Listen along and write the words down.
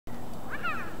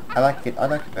I like it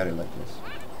better like this.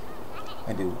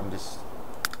 I do. I'm just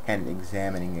kind of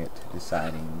examining it,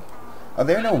 deciding. Oh,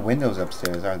 there are no windows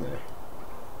upstairs, are there?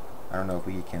 I don't know if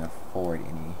we can afford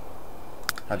any.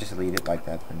 I'll just leave it like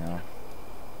that for now.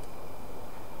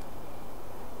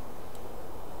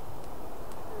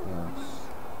 Yes.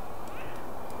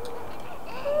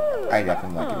 I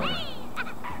definitely like it better.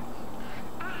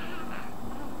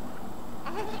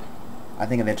 I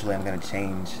think eventually I'm going to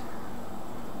change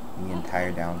the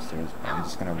entire downstairs. I'm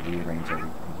just going to rearrange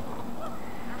everything.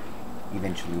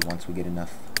 Eventually, once we get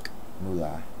enough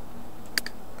moolah.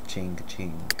 Ka-ching,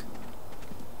 ka-ching.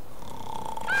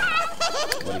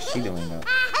 What is she doing though?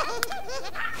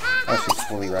 Oh, she's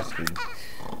fully rested.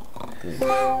 Good.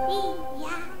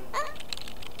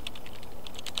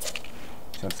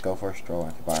 She wants to go for a stroll.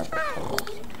 I could buy her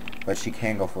breakfast. But she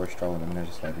can go for a stroll, and I'm going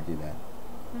to just let her do that.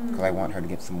 Because I want her to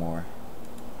get some more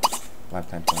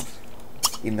lifetime points.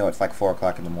 Even though it's like 4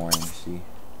 o'clock in the morning, she's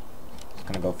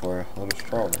going to go for a little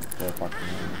stroll at 4 o'clock in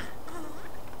the morning.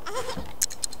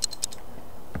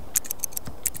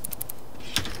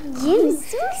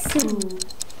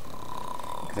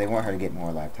 Because I want her to get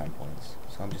more lifetime points.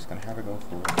 So I'm just going to have her go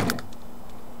for it.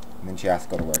 And then she has to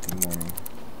go to work in the morning.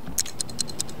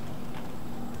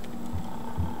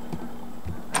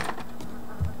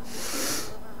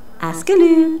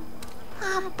 Askaloo.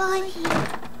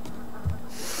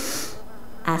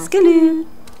 Askaloo.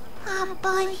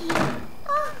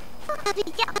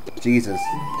 Jesus.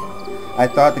 I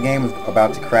thought the game was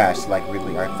about to crash, like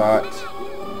really. I thought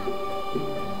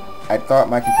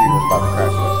my computer was about to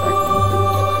crash for a second.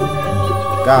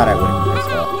 God, I would have been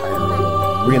pissed off. I would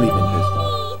have really been pissed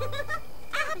off.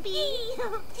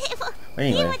 But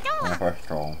anyway, my first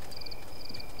troll.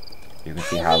 You can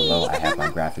see how low I have my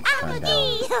graphics turned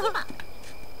down.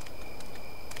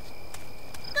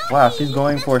 Wow, she's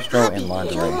going for a stroll in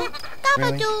lingerie.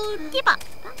 Really?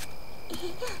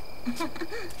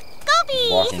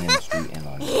 Walking in the street in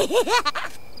lingerie.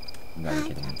 I'm not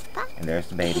kidding. And there's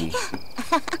the baby.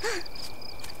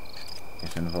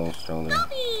 It's in the little stroller.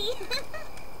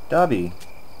 Dobby!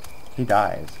 He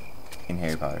dies in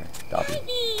Harry Potter. Dobby.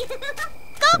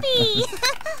 Dobby!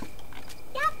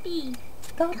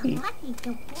 Dobby! Dobby!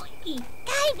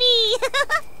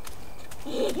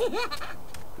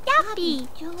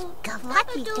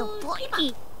 Gawati to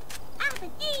Porky!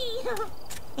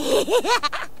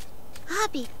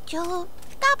 Abby Joe!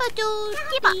 Gabadoo!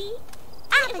 Dibba!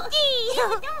 Abby!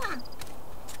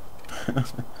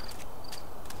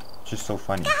 Just so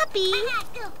funny. Gabby!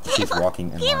 She's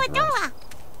walking in lingerie. Dora!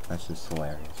 That's just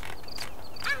hilarious.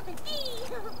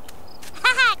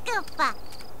 Haha, Guffa!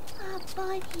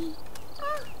 Abby!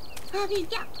 Abby!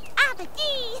 Abby!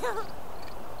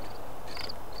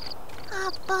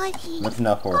 That's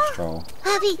enough for a stroll.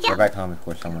 Go back home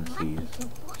before someone sees.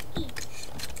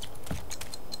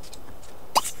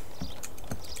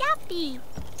 Yappy!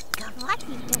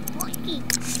 Gawati to Porky!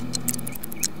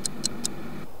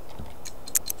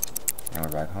 Now we're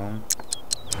back home.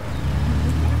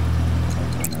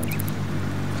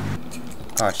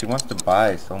 God, she wants to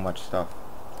buy so much stuff.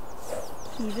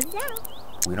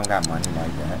 We don't got money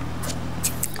like that.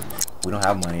 We don't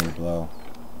have money to blow.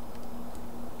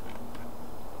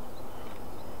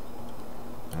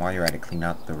 And while you're at it, clean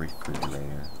out the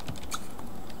refrigerator.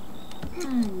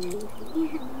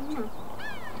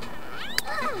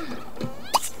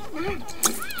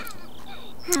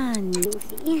 And he's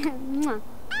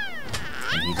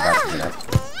about to get up.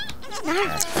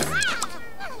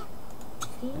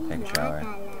 Take a shower.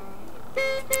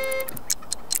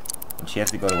 And she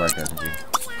has to go to work, doesn't she?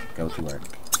 Go to work.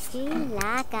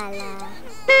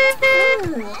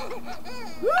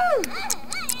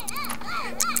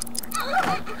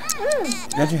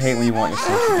 Don't you hate when you want your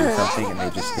sis to do something and they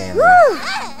just stand there?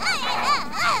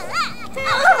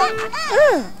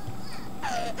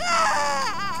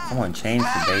 Someone changed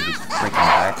the baby's freaking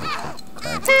diaper, for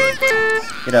Christ's sake.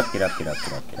 Get up, get up, get up,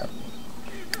 get up, get up.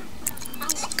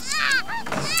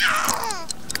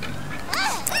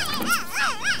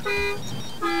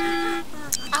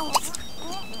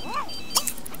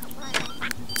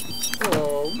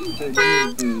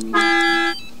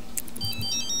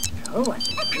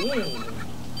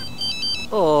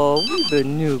 Oh, the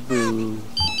new boo.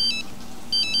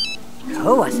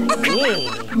 Oh, what's it?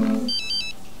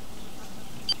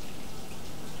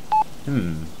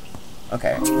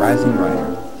 Okay, Rising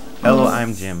Rider. Hello,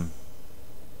 I'm Jim.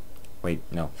 Wait,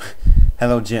 no.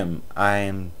 Hello, Jim.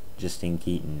 I'm Justine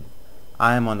Keaton.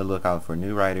 I'm on the lookout for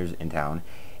new writers in town,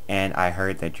 and I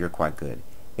heard that you're quite good.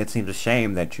 It seems a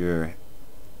shame that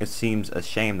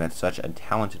such a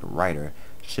talented writer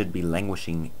should be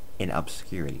languishing in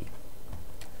obscurity.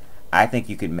 I think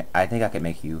you could. I think I could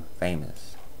make you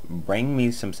famous. Bring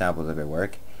me some samples of your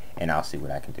work, and I'll see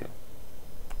what I can do.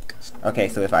 Okay,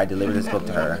 so if I deliver this book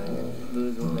to her,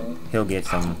 he'll get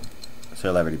some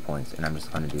celebrity points, and I'm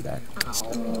just gonna do that. Because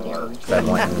I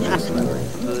want him to be a celebrity.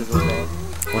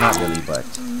 Well, not really, but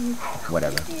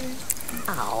whatever.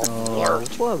 Oh,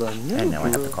 what a new And now I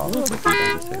have to call the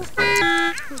freaking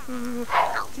babysitter.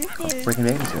 Freaking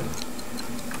babysitter.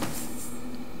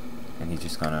 And he's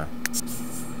just gonna.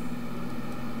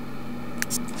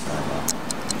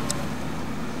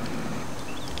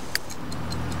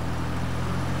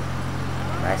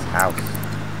 Nice house.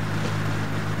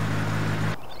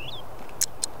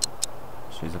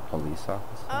 She's a police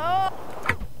officer.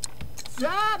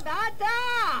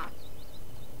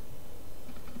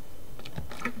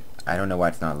 I don't know why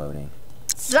it's not loading.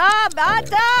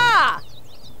 Sabada!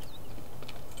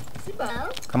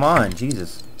 Come on,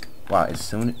 Jesus. Wow, as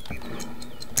soon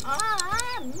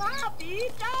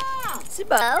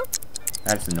Sibo?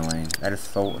 that's annoying. That is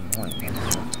so annoying. That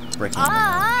is so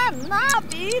freaking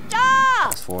annoying.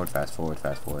 Fast forward, fast forward,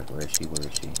 fast forward. Where is she? Where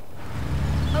is she?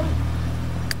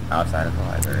 Outside of the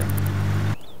library.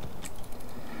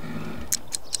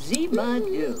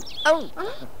 Zibadu.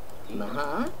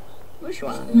 Maha.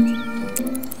 Bushwa.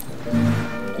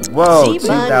 Whoa,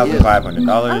 Zibadu. $2,500 and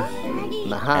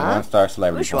Maha. 1-star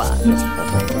celebrity Bushwa. points just for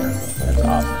playing. That's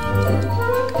awesome.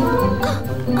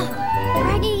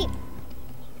 Ready?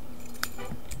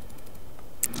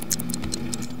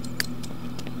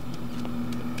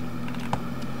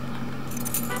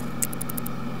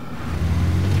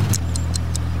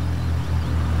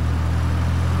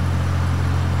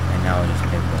 And now I'll just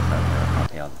pay bills out there. I'll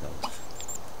pay all the bills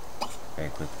very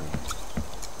quickly.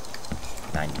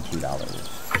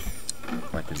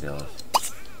 $92 worth of bills.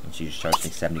 And she just charged me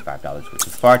 $75, which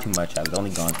is far too much. I was only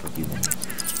gone for a few minutes.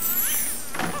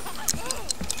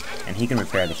 And he can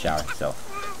repair the shower himself.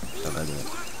 So go do it.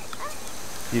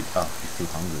 Dude, oh, he's too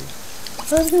hungry.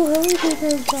 I'm too hungry to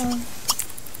repair the shower.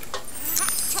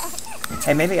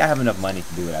 Hey, maybe I have enough money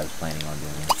to do what I was planning on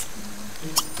doing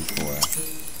before.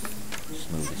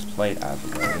 Just move this plate out of the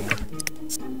way.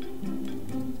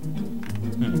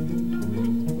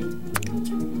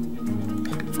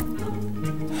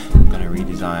 I'm gonna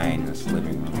redesign this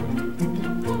living room.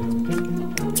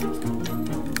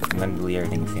 I'm gonna delete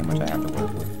everything and see how much I have to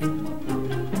work with.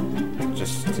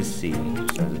 Just to see,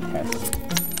 just as a test.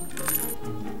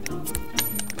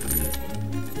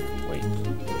 Wait.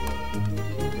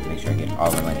 Make sure I get all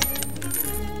the money.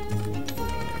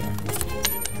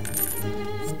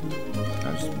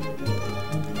 I'll just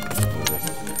move this.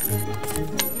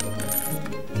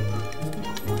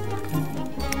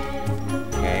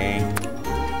 Okay.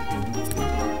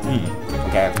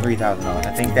 Okay, I have $3,000.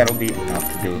 I think that'll be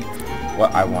enough to do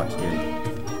what I want to do.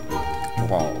 The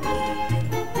walls.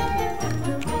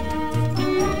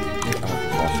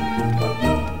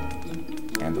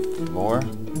 And the floor.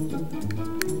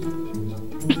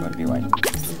 It's going to be white.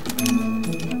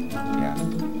 Yeah.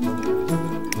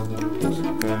 Looks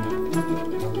good.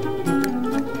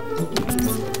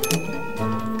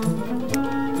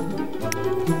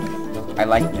 I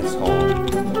like this whole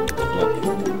look.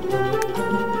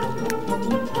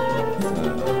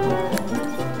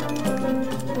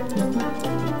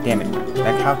 Damn it,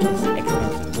 that couch is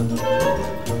expensive.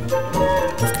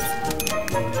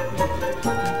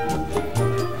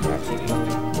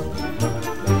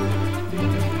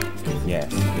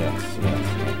 Yes.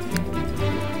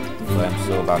 But I'm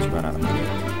still about to run out of money.